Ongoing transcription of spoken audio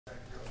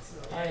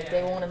All right,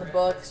 day one in the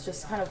books.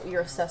 Just kind of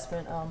your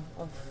assessment of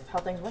how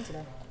things went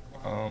today.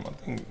 I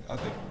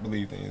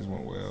believe things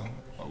went well.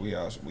 We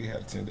had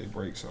a 10-day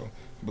break, so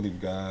I believe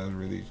guys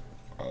really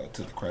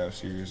took the craft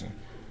serious and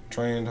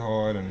trained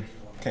hard and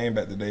came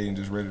back today and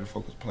just ready to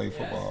play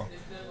football.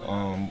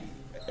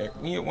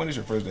 When it's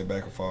your first day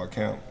back of fall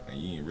camp and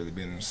you ain't really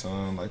been in the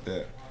sun like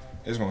that,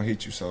 it's gonna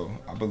hit you. So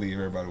I believe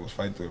everybody was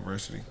fighting through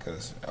adversity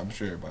because I'm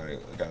sure everybody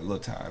got a little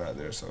tired out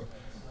there. So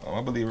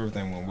I believe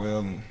everything went well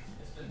and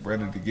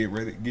ready to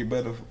get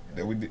better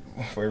that we did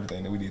for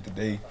everything that we did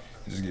today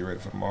and just get ready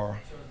for tomorrow.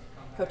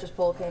 Coach's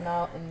poll came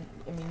out, and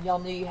I mean, y'all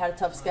knew you had a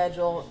tough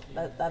schedule.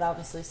 That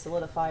obviously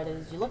solidified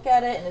it. Did you look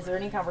at it, and is there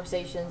any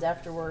conversations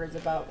afterwards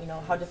about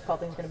how difficult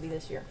things are going to be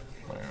this year?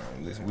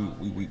 Listen,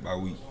 we week by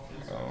week.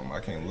 I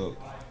can't look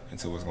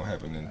until what's going to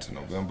happen into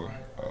November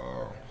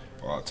or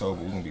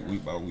October. We're going to be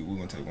week by week. We're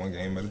going to take one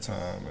game at a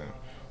time, and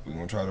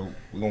we're going to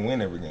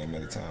win every game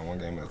at a time, one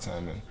game at a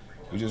time, and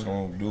we're just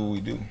going to do what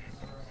we do.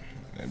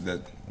 And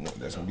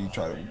that's going to be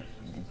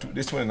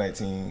this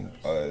 2019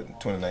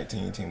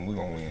 team, we're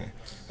going to win.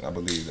 And I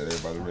believe that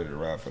everybody's ready to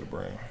ride for the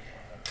brand.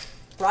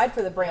 Ride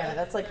for the brand.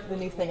 That's like the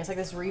new thing. It's like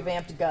this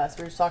revamped Gus.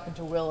 We were just talking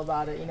to Will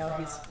about it. He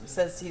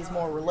says he's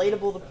more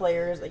relatable to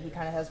players, that he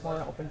kind of has more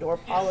an open door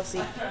policy.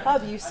 How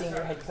have you seen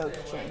your head coach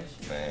change?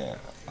 Man,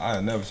 I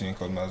have never seen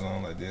Coach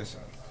Malzahn like this.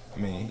 I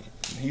mean,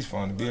 he's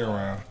fun to be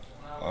around.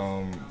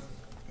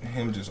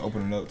 Him just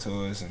opening up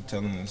to us and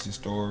telling us his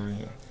story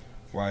and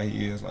why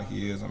he is like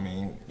he is. I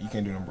mean, you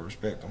can't do nothing but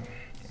respect him.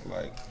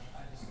 Like,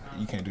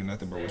 you can't do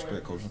nothing but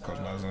respect Coach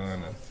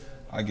Malzahn, and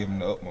I give him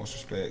the utmost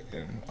respect,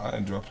 and I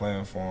enjoy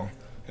playing for him.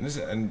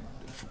 And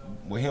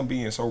with him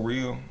being so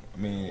real, I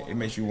mean, it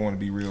makes you want to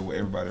be real with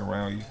everybody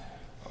around you.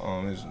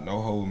 There's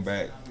no holding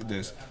back.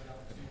 There's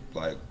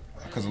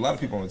because a lot of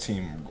people on the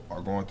team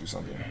are going through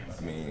something.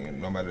 I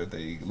mean, no matter if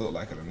they look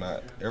like it or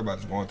not,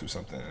 everybody's going through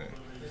something. And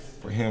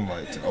for him,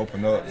 to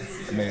open up,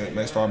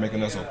 they start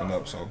making us open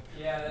up. So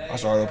I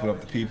started opening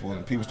up to people,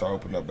 and people started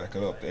opening up back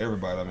up to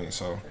everybody. I mean,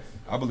 so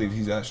I believe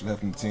he's actually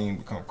helping the team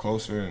become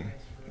closer and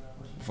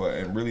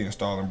really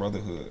installing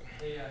brotherhood.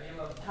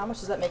 How much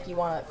does that make you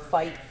want to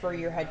fight for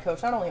your head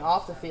coach, not only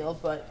off the field,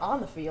 but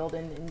on the field,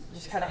 and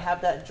just kind of have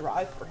that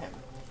drive for him?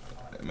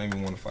 It made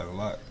me want to fight a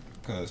lot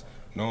because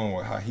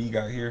knowing how he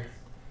got here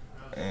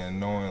and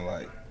knowing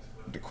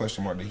the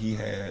question mark that he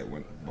had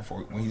when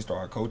he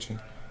started coaching.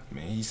 I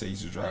mean, he said he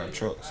used to drive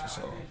trucks,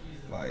 so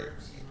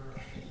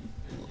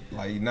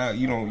now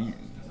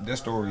that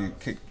story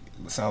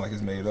sound like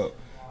it's made up,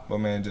 but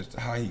man, just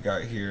how he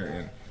got here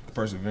and the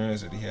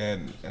perseverance that he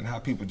had and how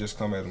people just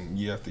come at him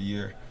year after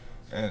year,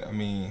 and I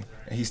mean,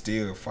 and he's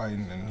still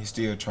fighting and he's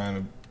still trying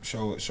to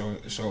show us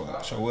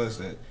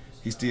that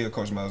he's still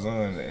Coach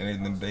Malzahn. And at the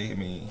end of the day, I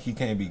mean, he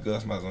can't be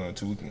Gus Malzahn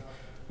too.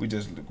 We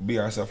just be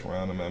ourselves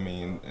around him. I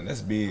mean, and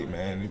that's big,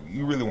 man.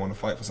 You really want to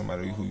fight for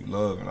somebody who you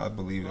love, and I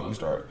believe that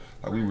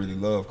we really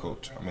love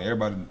Coach. I mean,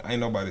 ain't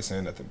nobody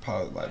saying nothing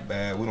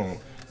bad. We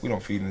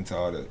don't feed into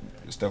all the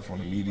stuff on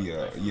the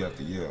media year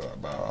after year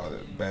about all the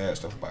bad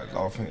stuff about his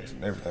offense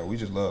and everything. We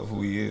just love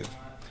who he is.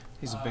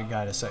 He's a big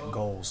guy to set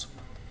goals.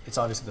 It's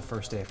obviously the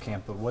first day of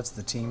camp, but what's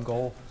the team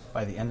goal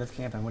by the end of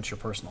camp, and what's your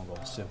personal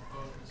goals too?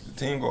 The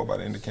team goal by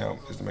the end of camp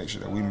is to make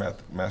sure that we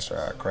master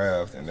our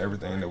craft and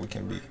everything that we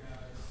can be.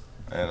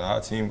 And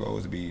our team goal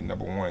is to be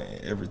number one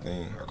in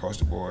everything across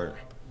the board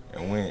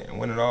and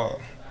win it all.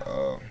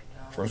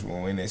 First, we're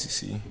going to win the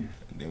SEC, and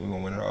then we're going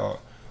to win it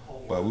all.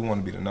 But we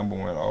want to be the number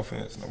one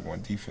offense, number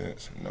one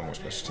defense, number one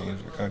special teams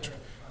in the country.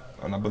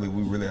 And I believe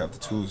we really have the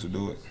tools to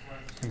do it.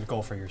 And the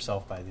goal for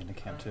yourself by the end of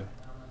camp too?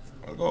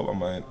 My goal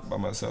by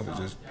myself is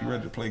just be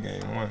ready to play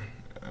game one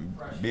and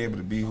be able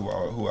to be who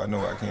I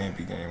know I can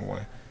be game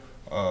one.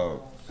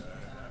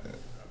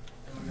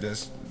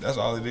 That's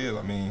all it is.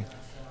 I mean,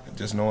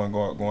 just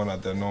going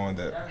out there knowing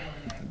that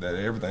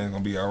everything's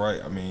gonna be all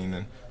right. I mean,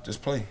 and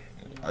just play.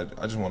 I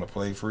just want to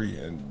play free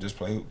and just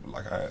play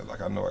like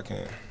I know I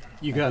can.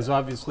 You guys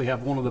obviously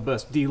have one of the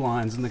best D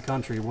lines in the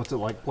country. What's it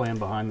like playing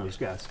behind those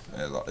guys?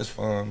 It's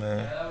fun,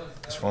 man.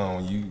 It's fun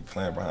when you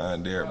playing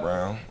behind Derrick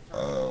Brown,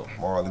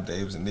 Marlon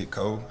Davis, and Nick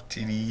Cole,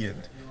 TD,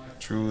 and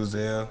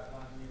Truzel,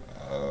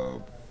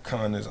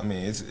 Connors. I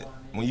mean,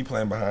 when you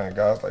playing behind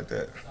guys like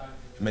that,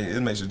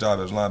 it makes your job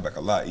as a linebacker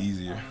a lot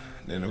easier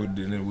than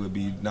it would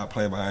be not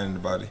playing behind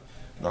anybody.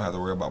 You don't have to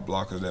worry about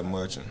blockers that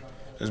much, and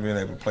just being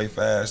able to play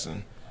fast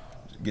and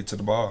get to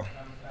the ball.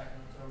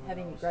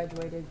 Having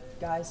graduated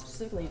guys,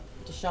 specifically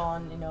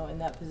Deshaun, in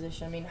that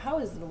position, I mean, how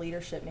has the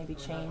leadership maybe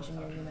changed in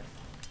your unit?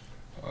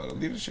 The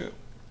leadership,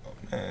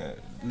 man,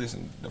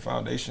 listen, the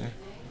foundation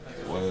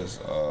was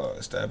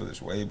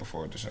established way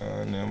before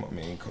Deshaun and them. I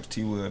mean, Coach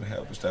T Wood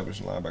helped establish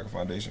the linebacker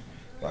foundation.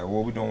 Like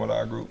what we're doing with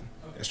our group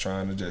is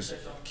trying to just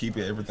keep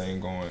everything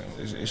going.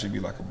 It should be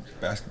like a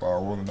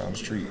basketball rolling down the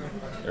street.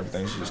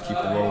 Everything should just keep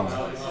it rolling.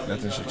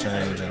 Nothing should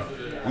change. And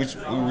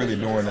we're really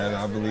doing that. And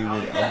I believe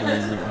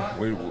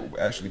we're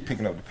actually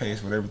picking up the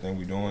pace with everything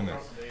we're doing. And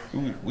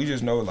we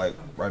just know, like,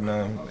 right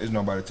now, there's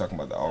nobody talking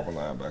about the Auburn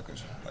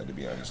linebackers. Like, to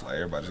be honest, like,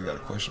 everybody's got a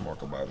question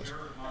mark about us.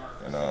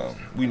 and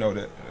we know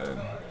that.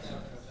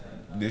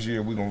 This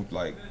year we're gonna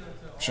like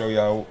show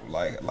y'all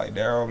like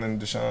Daryl and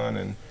Deshaun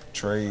and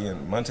Trey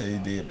and Monte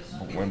did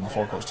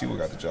before Coach T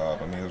got the job.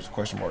 I mean, it was a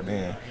question mark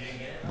then,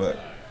 but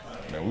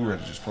man, we were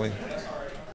ready to just play.